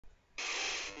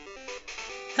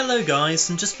Hello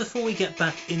guys, and just before we get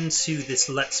back into this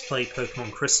Let's Play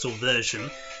Pokemon Crystal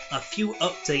version, a few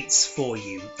updates for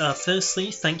you. Firstly,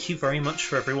 thank you very much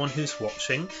for everyone who's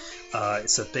watching.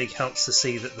 It's a big help to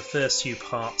see that the first few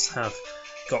parts have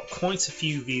got quite a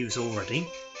few views already,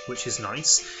 which is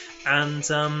nice. And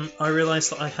I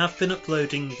realised that I have been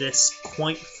uploading this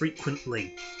quite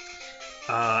frequently.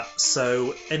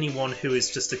 So anyone who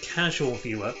is just a casual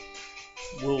viewer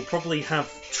will probably have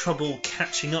trouble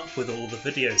catching up with all the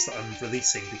videos that I'm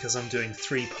releasing because I'm doing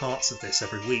 3 parts of this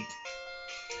every week.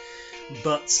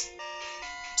 But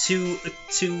to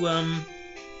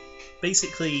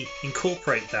basically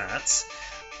incorporate that,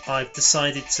 I've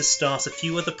decided to start a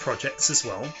few other projects as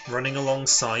well, running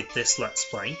alongside this Let's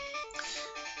Play,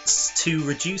 to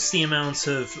reduce the amount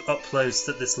of uploads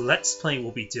that this Let's Play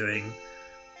will be doing,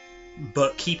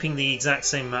 but keeping the exact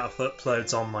same amount of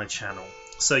uploads on my channel.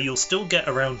 So you'll still get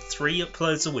around 3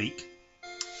 uploads a week,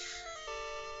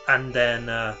 and then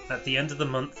at the end of the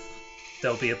month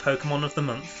there'll be a Pokemon of the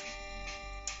month,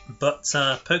 but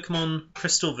Pokemon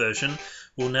Crystal version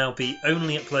will now be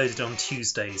only uploaded on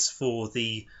Tuesdays for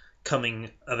the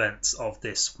coming events of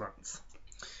this month.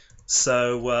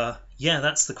 So yeah,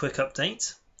 that's the quick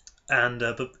update, and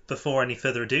but before any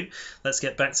further ado, let's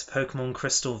get back to Pokemon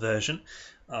Crystal version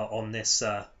on this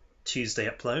Tuesday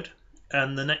upload.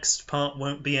 And the next part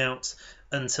won't be out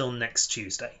until next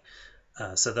Tuesday.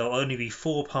 So there'll only be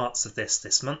 4 parts of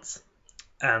this month.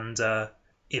 And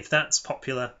if that's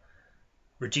popular,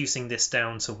 reducing this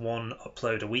down to 1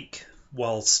 upload a week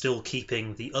while still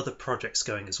keeping the other projects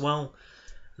going as well,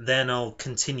 then I'll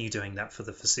continue doing that for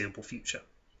the foreseeable future.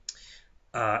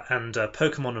 And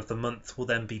Pokemon of the Month will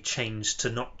then be changed to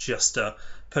not just a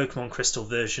Pokemon Crystal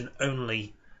version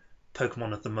only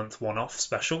Pokemon of the Month one-off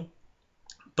special,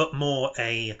 but more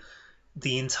the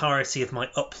entirety of my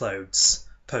uploads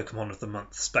Pokemon of the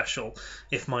Month special,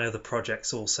 if my other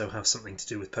projects also have something to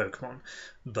do with Pokemon.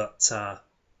 But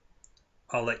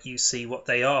I'll let you see what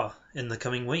they are in the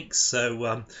coming weeks.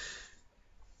 So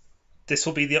this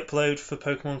will be the upload for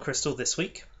Pokemon Crystal this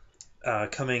week.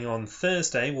 Coming on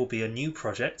Thursday will be a new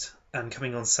project, and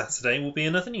coming on Saturday will be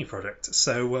another new project.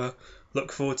 So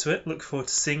look forward to it, look forward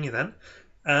to seeing you then,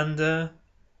 and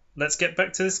let's get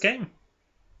back to this game.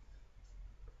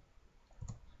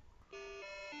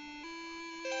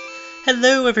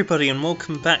 Hello everybody, and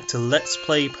welcome back to Let's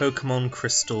Play Pokemon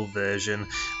Crystal version.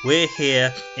 We're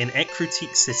here in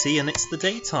Ecruteak City and it's the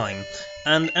daytime.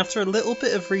 And after a little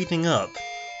bit of reading up,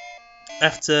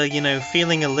 after,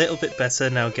 feeling a little bit better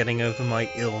now, getting over my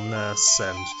illness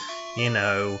and,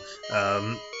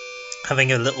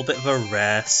 having a little bit of a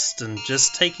rest and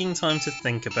just taking time to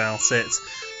think about it,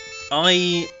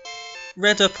 I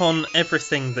read up on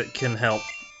everything that can help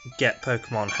get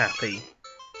Pokemon happy.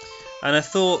 And I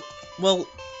thought, well,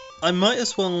 I might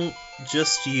as well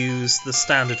just use the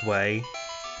standard way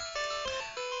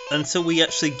until we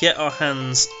actually get our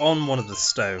hands on one of the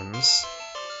stones,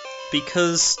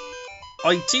 because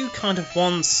I do kind of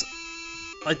want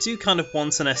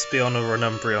an Espeon or an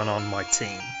Umbreon on my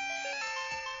team.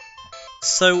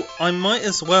 So I might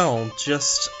as well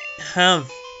just have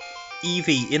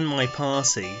Eevee in my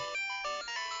party,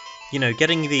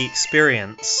 getting the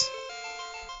experience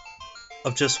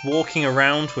of just walking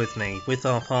around with me, with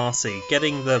our party,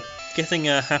 getting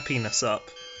her happiness up.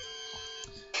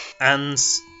 And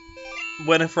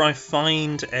whenever I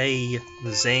find a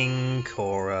Zinc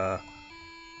or a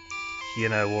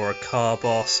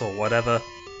Carbos or whatever,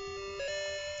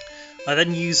 I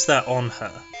then use that on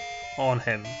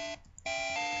him,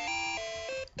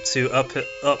 to up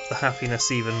the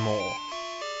happiness even more,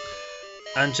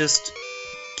 and just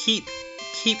keep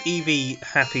Eevee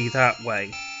happy that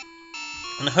way.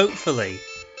 And hopefully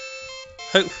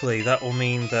that will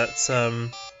mean that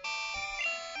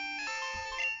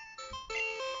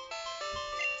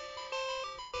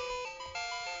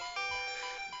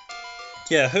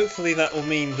hopefully that will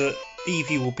mean that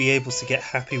Eevee will be able to get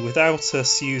happy without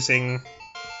us getting,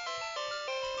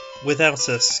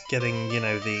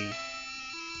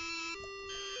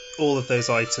 all of those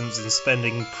items and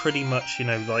spending pretty much,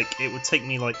 it would take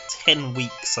me 10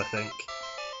 weeks, I think.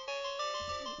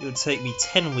 It would take me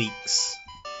 10 weeks.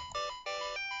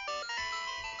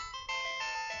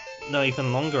 No,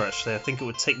 even longer actually. I think it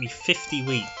would take me 50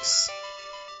 weeks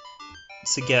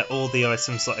to get all the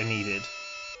items that I needed.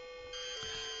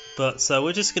 But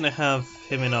we're just going to have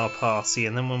him in our party,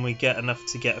 and then when we get enough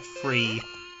to get a free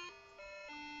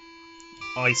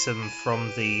item from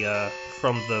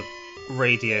the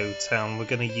radio town, we're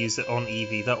going to use it on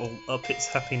Eevee. That will up its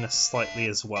happiness slightly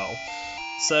as well.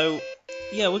 So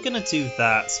yeah, we're going to do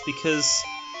that, because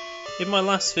in my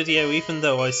last video, even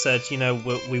though I said, you know,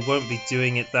 we won't be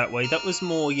doing it that way, that was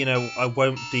more, you know, I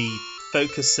won't be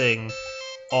focusing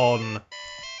on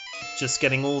just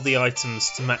getting all the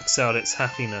items to max out its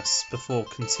happiness before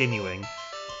continuing.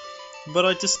 But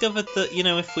I discovered that, you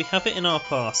know, if we have it in our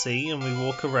party and we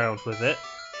walk around with it,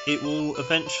 it will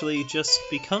eventually just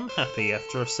become happy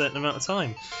after a certain amount of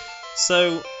time.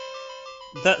 So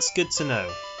that's good to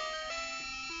know.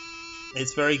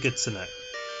 It's very good to know.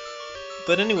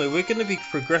 But anyway, we're going to be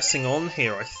progressing on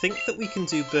here. I think that we can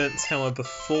do Burnt Tower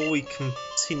before we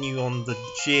continue on the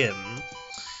gym.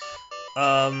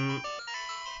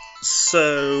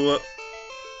 So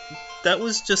that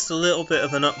was just a little bit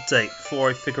of an update before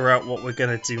I figure out what we're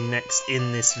going to do next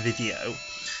in this video.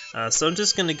 So I'm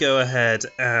just going to go ahead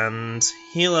and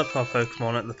heal up our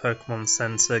Pokemon at the Pokemon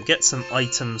Center, get some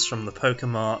items from the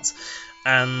Pokemart,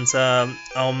 and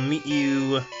I'll meet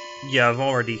you... Yeah, I've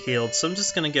already healed, so I'm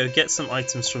just going to go get some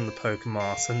items from the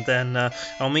Pokemart, and then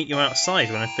I'll meet you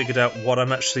outside when I figured out what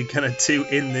I'm actually going to do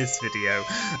in this video.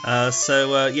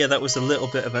 Yeah, that was a little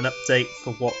bit of an update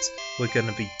for what we're going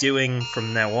to be doing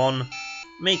from now on,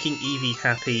 making Eevee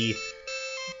happy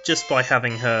just by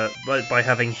having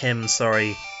him,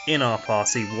 in our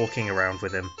party, walking around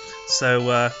with him.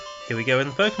 So here we go in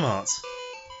the Pokemart.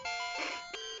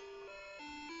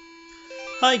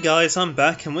 Hi guys, I'm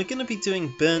back and we're going to be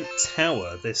doing Burnt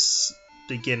Tower this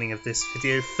beginning of this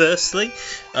video. Firstly,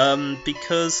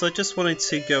 because I just wanted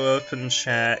to go up and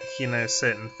check, you know,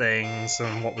 certain things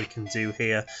and what we can do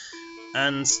here.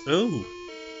 And, oh!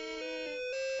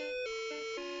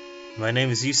 My name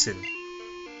is Yusin.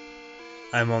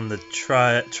 I'm on the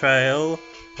trail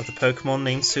of the Pokemon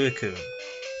named Suicune.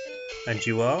 And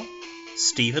you are?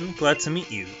 Steven, glad to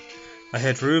meet you. I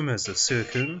heard rumours of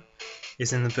Suicune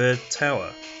is in the Burnt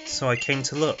Tower, so I came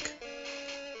to look.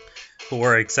 But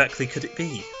where exactly could it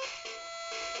be?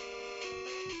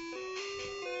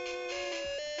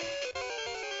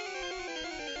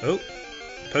 Oh,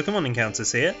 Pokemon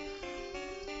encounters here.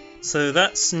 So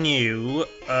that's new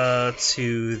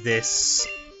to this.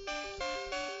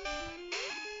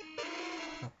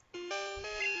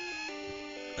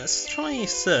 Let's try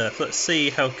Surf. Let's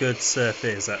see how good Surf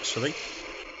is actually.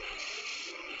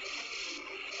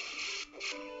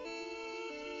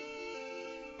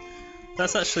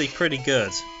 That's actually pretty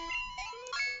good.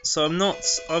 So I'm not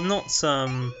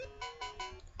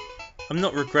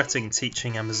regretting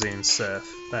teaching Amazon Surf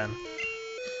then.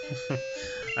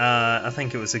 I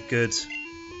think it was a good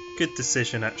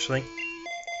decision actually.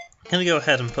 I'm gonna go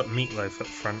ahead and put Meatloaf up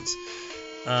front.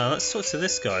 Let's talk to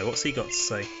this guy. What's he got to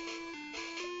say?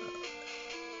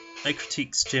 A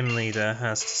critique's gym leader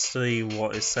has to study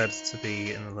what is said to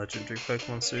be in the legendary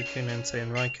Pokemon Suicune, Entei,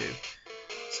 and Raikou.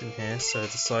 In here, so I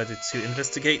decided to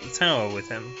investigate the tower with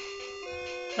him.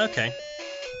 Okay.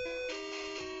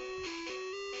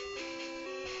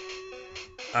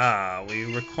 We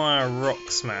require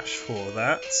Rock Smash for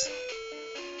that.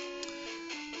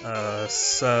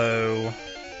 So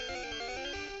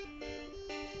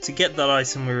to get that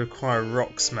item we require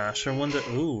Rock Smash. I wonder...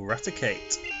 Ooh,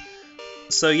 Raticate.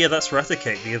 So yeah, that's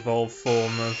Raticate, the evolved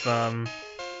form of...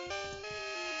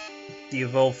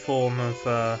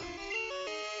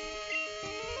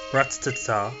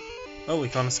 Rattata. Oh, we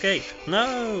can't escape.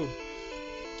 No!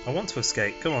 I want to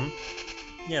escape. Come on.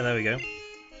 Yeah, there we go.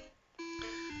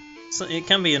 So it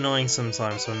can be annoying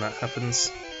sometimes when that happens.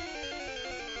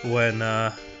 When,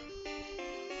 Oh,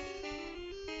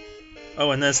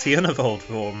 and there's the unevolved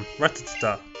form.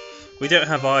 Rattata. We don't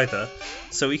have either.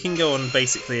 So we can go on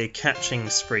basically a catching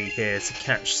spree here to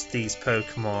catch these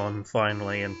Pokemon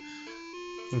finally and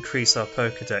increase our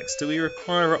Pokedex. Do we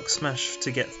require Rock Smash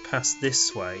to get past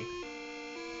this way?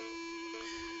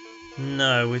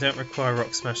 No, we don't require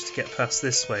Rock Smash to get past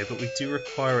this way, but we do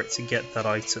require it to get that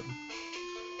item.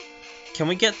 Can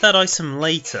we get that item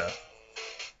later?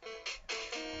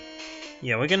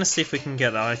 Yeah, we're going to see if we can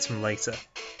get that item later.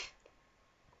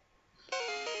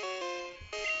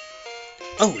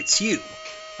 Oh, it's you!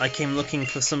 I came looking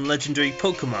for some legendary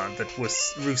Pokemon that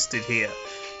was roosted here,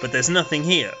 but there's nothing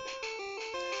here.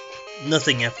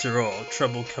 Nothing after all.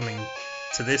 Trouble coming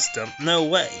to this dump. No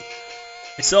way.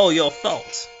 It's all your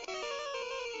fault.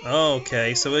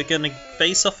 Okay, so we're going to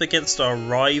face off against our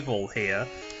rival here.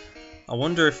 I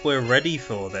wonder if we're ready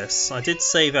for this. I did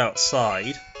save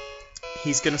outside.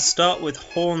 He's going to start with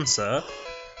Haunter,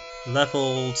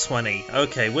 level 20.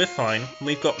 Okay, we're fine.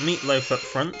 We've got Meatloaf up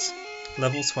front,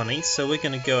 level 20, so we're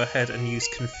going to go ahead and use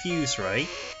Confuse Ray.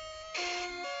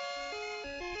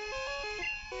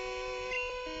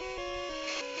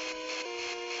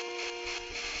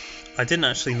 I didn't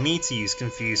actually need to use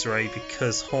Confuse Ray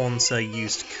because Haunter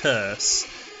used Curse.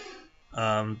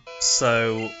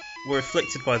 So we're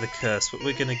afflicted by the curse, but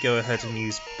we're going to go ahead and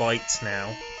use Bite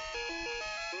now.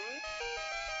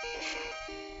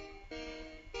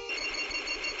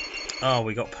 Oh,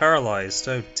 we got paralysed.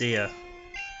 Oh dear.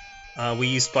 We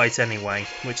used Bite anyway,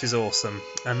 which is awesome.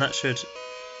 And that should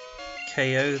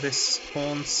KO this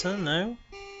Haunter, no?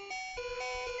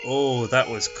 Oh, that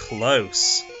was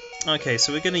close. Okay,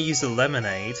 so we're going to use a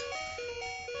Lemonade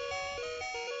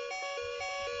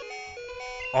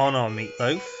on our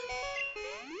Meatloaf.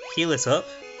 Heal it up.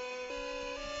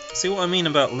 See what I mean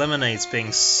about Lemonades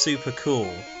being super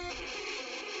cool?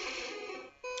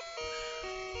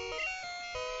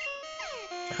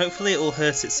 Hopefully it will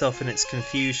hurt itself in its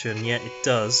confusion, yet it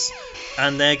does.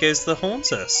 And there goes the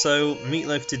Haunter, so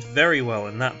Meatloaf did very well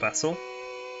in that battle.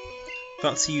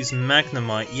 About to use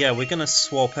Magnemite. Yeah, we're going to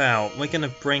swap out. We're going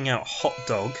to bring out Hot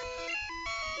Dog.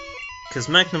 Because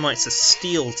Magnemite's a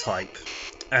Steel type.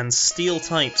 And Steel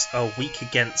types are weak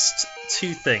against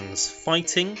two things.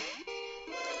 Fighting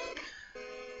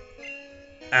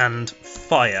and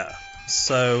Fire.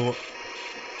 So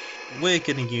we're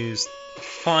going to use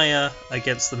Fire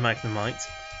against the Magnemite.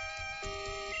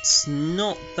 It's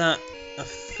not that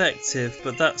effective,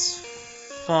 but that's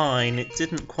fine. It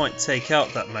didn't quite take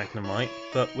out that Magnemite,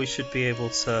 but we should be able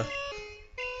to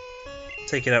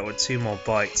take it out with 2 more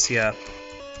bites, yeah.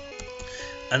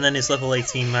 And then his level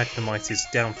 18 Magnemite is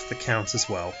down for the count as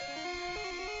well.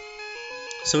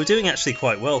 So we're doing actually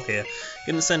quite well here.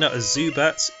 Going to send out a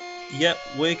Zubat. Yep,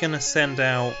 we're going to send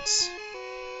out...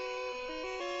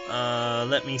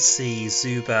 let me see,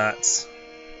 Zubat.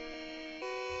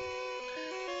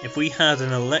 If we had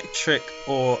an electric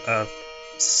or a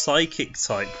psychic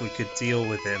type, we could deal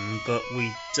with him, but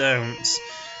we don't.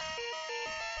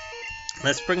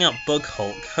 Let's bring out Bug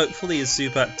Hulk. Hopefully his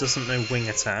Zubat doesn't know Wing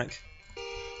Attack.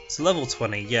 It's level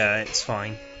 20, yeah, it's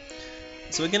fine.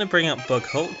 So we're going to bring out Bug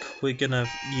Hulk. We're going to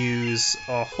use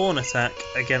our Horn Attack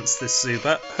against this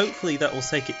Zubat. Hopefully that will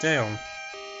take it down.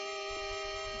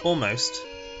 Almost.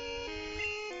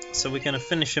 So we're going to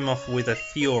finish him off with a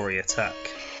Fury attack.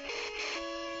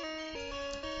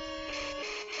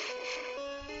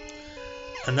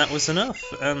 And that was enough,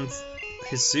 and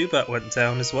his Zubat went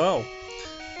down as well.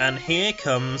 And here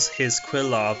comes his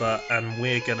Quilava, and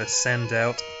we're going to send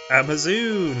out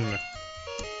Amazoon!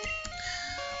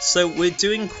 So we're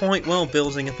doing quite well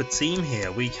building up a team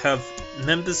here. We have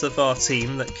members of our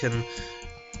team that can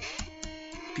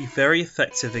be very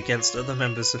effective against other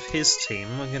members of his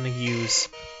team. We're going to use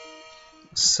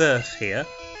Surf here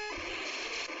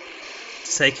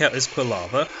to take out his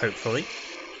Quilava, hopefully.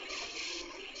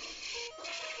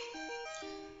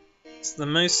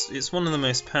 It's one of the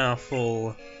most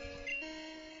powerful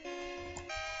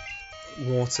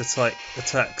water type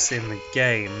attacks in the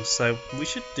game, so we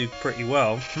should do pretty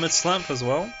well. Mud Slap as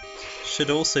well should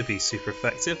also be super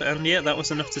effective, and yeah, that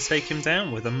was enough to take him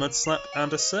down with a Mud Slap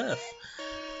and a Surf.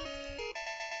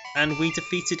 And we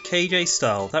defeated KJ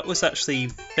Style. That was actually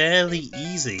fairly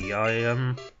easy.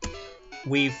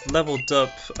 We've leveled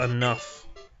up enough,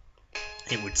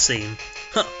 it would seem.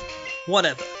 Huh,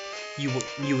 whatever. You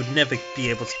would never be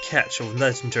able to catch a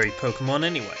legendary Pokemon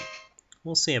anyway.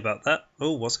 We'll see about that.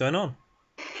 Oh, what's going on?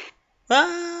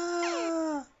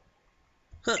 Ah!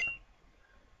 Huh.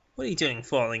 What are you doing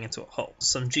falling into a hole?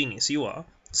 Some genius you are.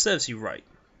 Serves you right.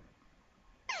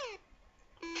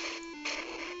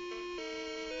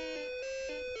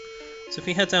 So if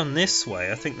we head down this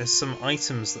way, I think there's some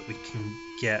items that we can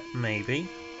get, maybe.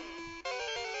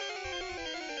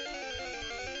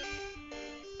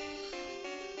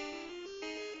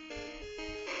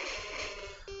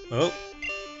 Oh.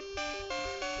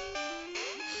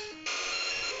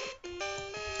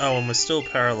 Oh, and we're still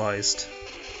paralysed.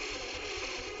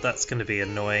 That's going to be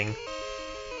annoying.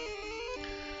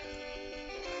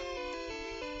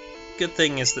 Good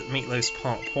thing is that Meatloaf's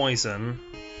part poison.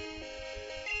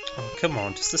 Oh, come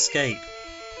on, just escape.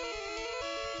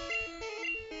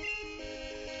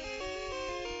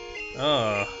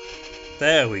 Oh,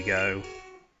 there we go.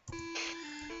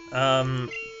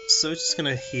 So we're just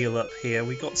going to heal up here.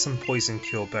 We got some poison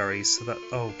cure berries, so that...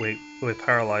 Oh, we're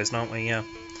paralysed, aren't we? Yeah.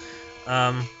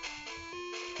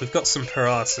 We've got some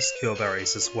paralysis cure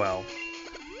berries as well.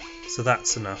 So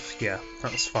that's enough, yeah,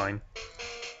 that's fine.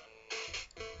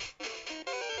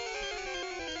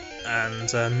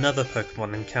 And another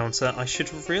Pokemon encounter. I should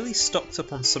have really stocked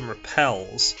up on some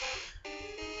repels,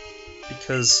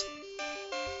 because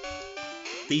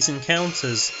these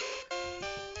encounters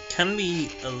can be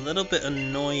a little bit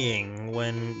annoying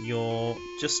when you're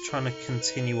just trying to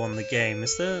continue on the game.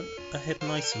 Is there a hidden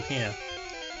item here?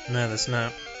 No, there's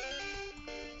not.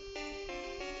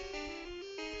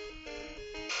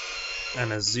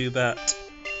 and a Zubat.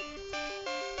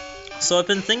 So I've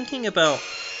been thinking about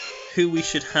who we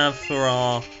should have for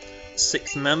our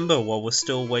 6th member while we're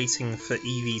still waiting for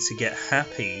Eevee to get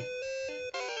happy.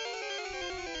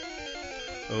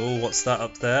 Oh, what's that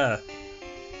up there?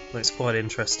 Looks quite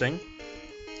interesting.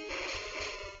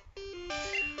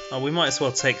 Oh, we might as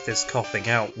well take this coughing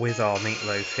out with our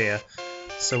Meatloaf here.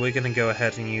 So we're going to go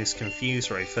ahead and use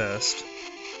Confuse Ray first.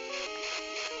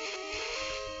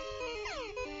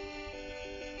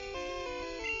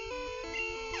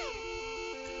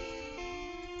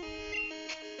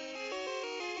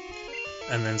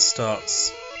 And then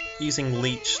starts using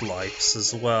Leech Lives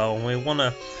as well. We want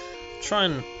to try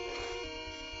and...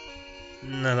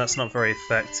 No, that's not very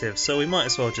effective, so we might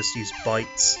as well just use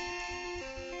Bites.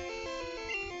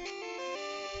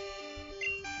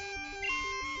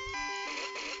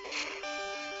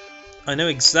 I know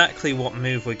exactly what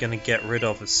move we're going to get rid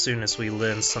of as soon as we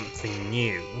learn something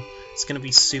new. It's going to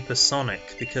be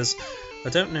Supersonic, because I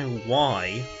don't know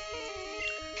why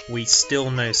we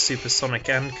still know Supersonic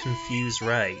and Confuse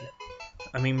Ray.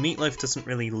 I mean, Meatloaf doesn't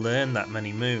really learn that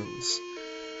many moves.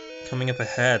 Coming up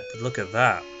ahead, but look at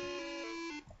that.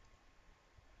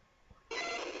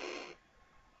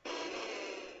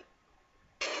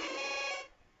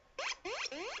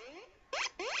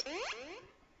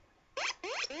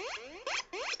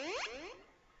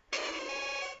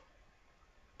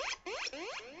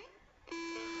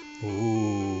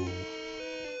 Ooh.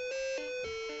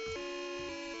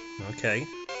 Okay.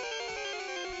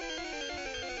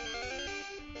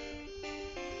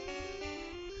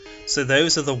 So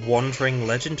those are the wandering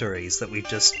legendaries that we've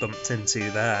just bumped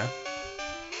into there.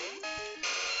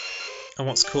 And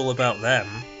what's cool about them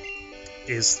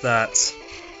is that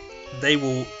they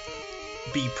will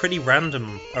be pretty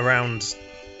random around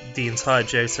the entire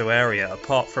Johto area,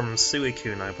 apart from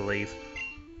Suicune, I believe.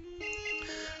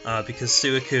 Because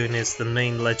Suicune is the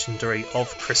main legendary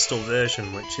of Crystal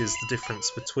version, which is the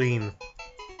difference between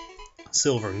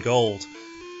Silver and Gold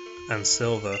and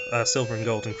Silver and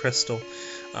Gold and Crystal.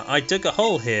 I dug a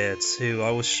hole here too.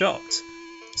 I was shocked.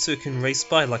 Suicune raced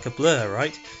by like a blur,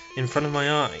 right in front of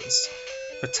my eyes.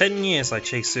 For 10 years I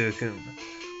chased Suicune,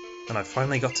 and I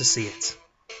finally got to see it.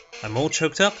 I'm all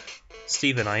choked up.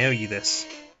 Steven, I owe you this.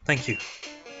 Thank you.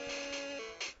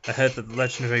 I heard that the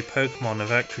legendary Pokémon of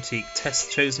Aquatique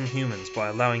test chosen humans by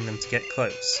allowing them to get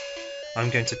close. I'm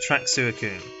going to track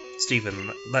Suicune.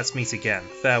 Steven, let's meet again.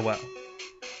 Farewell.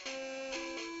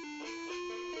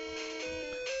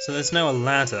 So there's now a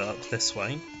ladder up this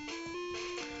way,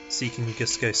 so you can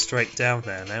just go straight down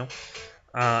there now.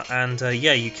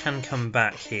 Yeah, you can come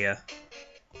back here.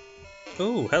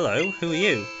 Oh, hello. Who are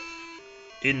you?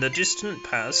 In the distant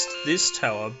past, this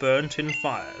tower burnt in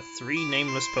fire. 3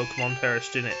 nameless Pokémon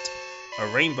perished in it. A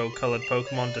rainbow-coloured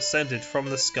Pokémon descended from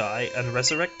the sky and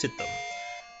resurrected them.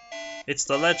 It's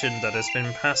the legend that has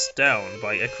been passed down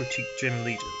by Aquatique gym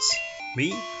leaders.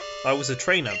 Me? I was a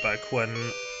trainer back when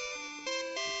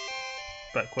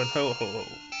ho ho ho.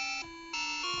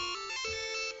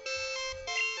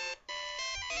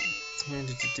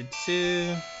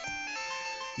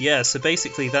 Yeah, so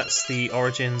basically that's the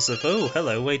origins of... Oh,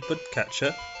 hello, Wade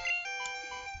Woodcatcher.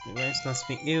 It's nice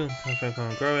to meet you.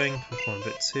 Pokemon growing. Pokemon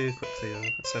bit 2.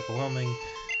 Quickly, it's overwhelming.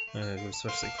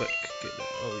 Especially quick.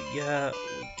 Oh yeah,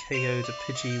 we KO'd a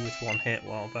Pidgey with 1 hit a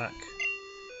while back.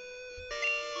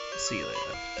 See you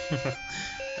later.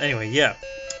 Anyway, yeah.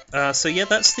 So yeah,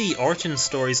 that's the origin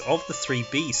stories of the 3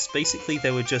 beasts. Basically,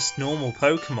 they were just normal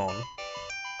Pokemon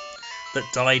that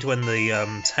died when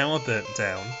the tower burnt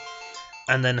down.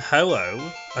 And then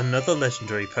Ho-Oh, another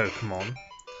legendary Pokemon,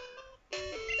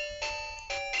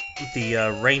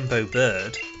 the rainbow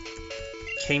bird,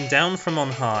 came down from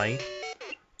on high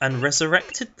and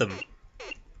resurrected them.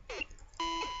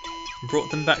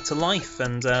 Brought them back to life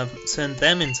and turned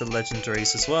them into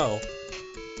legendaries as well.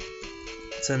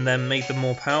 Made them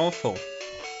more powerful.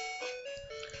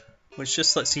 Which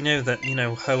just lets you know that,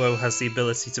 Ho-Oh has the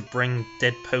ability to bring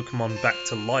dead Pokemon back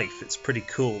to life. It's pretty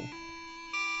cool.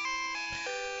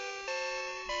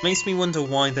 Makes me wonder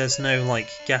why there's no,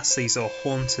 Ghastlies or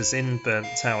Haunters in Burnt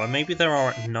Tower. Maybe there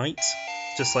are at night,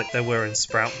 just like there were in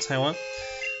Sprout Tower.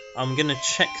 I'm gonna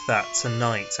check that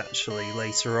tonight, actually,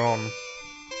 later on.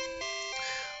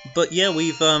 But yeah,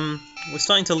 we're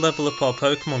starting to level up our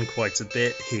Pokemon quite a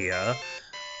bit here.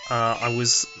 As I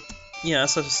was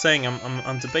saying,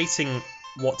 I'm debating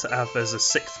what to have as a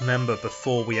 6th member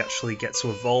before we actually get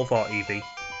to evolve our Eevee.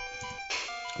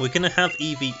 We're gonna have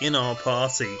Eevee in our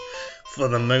party for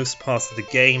the most part of the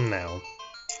game now,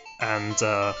 and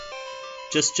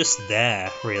just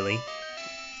there really.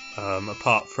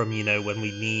 Apart from when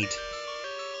we need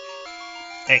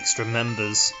extra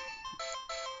members.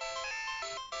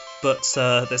 But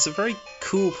there's a very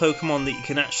cool Pokemon that you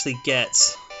can actually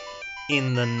get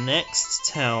in the next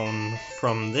town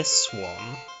from this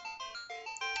one.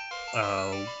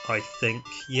 I think,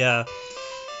 yeah.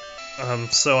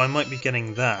 So I might be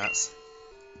getting that.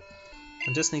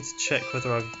 I just need to check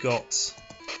whether I've got...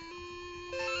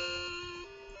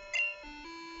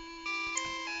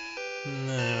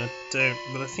 No, I don't,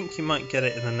 but I think you might get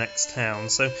it in the next town.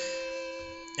 So,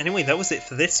 anyway, that was it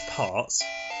for this part.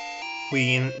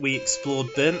 We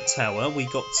explored Burnt Tower, we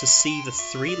got to see the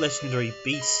 3 legendary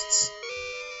beasts.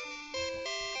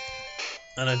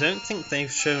 And I don't think they've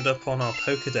showed up on our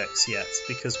Pokédex yet,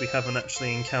 because we haven't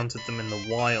actually encountered them in the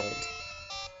wild.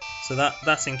 So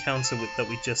that encounter that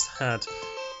we just had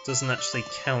doesn't actually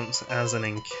count as an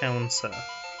encounter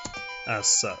as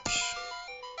such.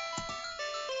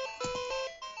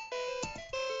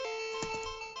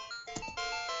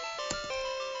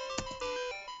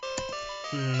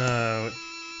 No,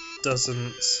 it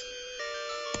doesn't.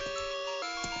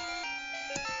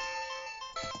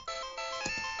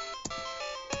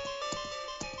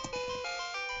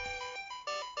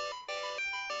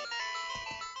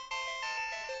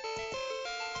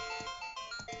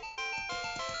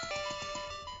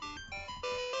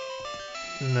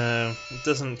 No, it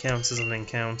doesn't count as an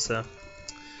encounter.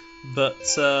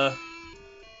 But,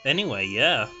 anyway,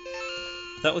 yeah.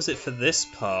 That was it for this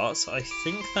part. I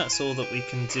think that's all that we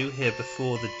can do here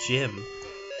before the gym.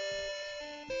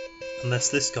 Unless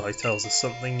this guy tells us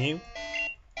something new.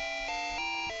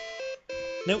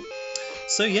 Nope.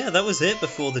 So yeah, that was it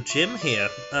before the gym here.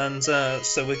 And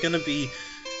so we're going to be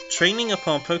training up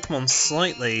our Pokemon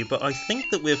slightly, but I think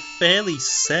that we're fairly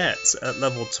set at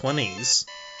level 20s.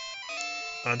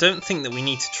 I don't think that we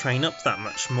need to train up that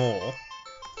much more.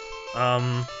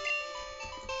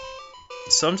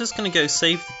 So I'm just going to go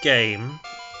save the game,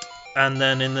 and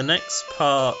then in the next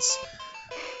part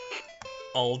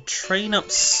I'll train up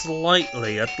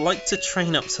slightly. I'd like to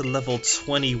train up to level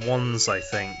 21s, I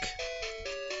think.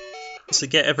 So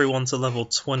get everyone to level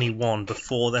 21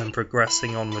 before then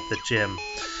progressing on with the gym.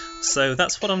 So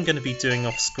that's what I'm going to be doing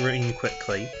off screen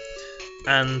quickly,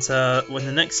 and when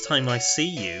the next time I see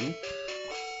you,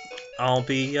 I'll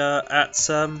be at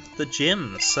the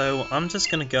gym, so I'm just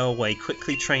going to go away,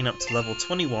 quickly train up to level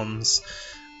 21s,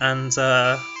 and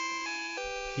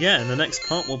yeah, in the next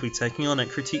part we'll be taking on at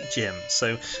Critique Gym.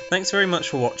 So thanks very much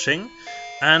for watching,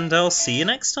 and I'll see you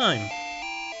next time.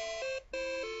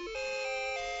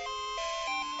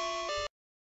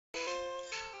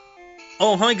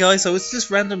 Oh, hi guys, I was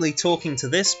just randomly talking to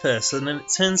this person, and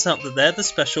it turns out that they're the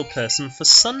special person for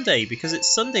Sunday, because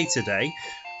it's Sunday today,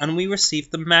 and we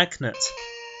received the magnet.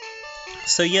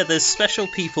 So yeah, there's special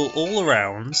people all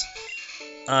around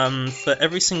for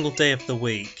every single day of the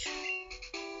week.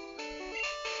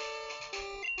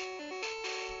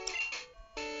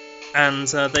 And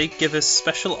they give us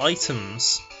special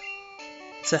items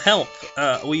to help.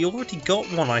 We already got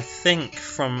one, I think,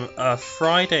 from a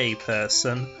Friday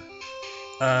person.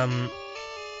 I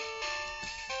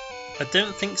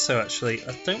don't think so, actually.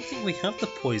 I don't think we have the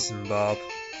poison barb.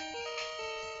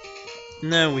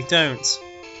 No, we don't.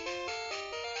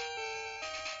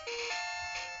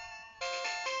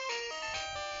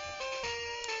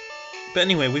 But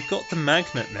anyway, we've got the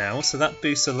magnet now, so that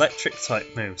boosts electric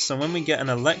type moves. So when we get an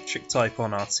electric type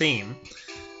on our team,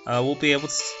 we'll be able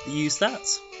to use that.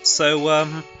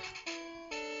 So,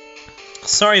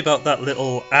 sorry about that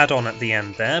little add-on at the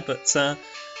end there, but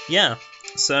yeah.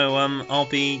 So I'll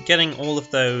be getting all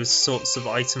of those sorts of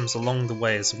items along the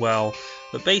way as well.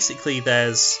 But basically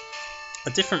there's a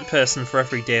different person for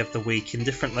every day of the week in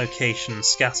different locations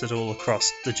scattered all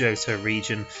across the Johto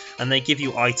region, and they give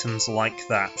you items like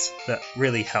that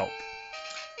really help.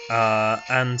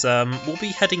 And we'll be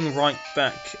heading right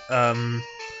back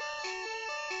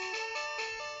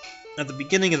at the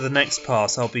beginning of the next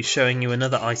part. I'll be showing you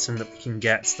another item that we can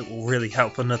get that will really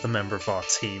help another member of our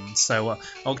team. So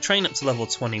I'll train up to level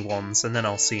 21s, and then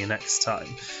I'll see you next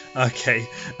time. Okay,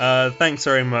 thanks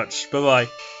very much. Bye-bye.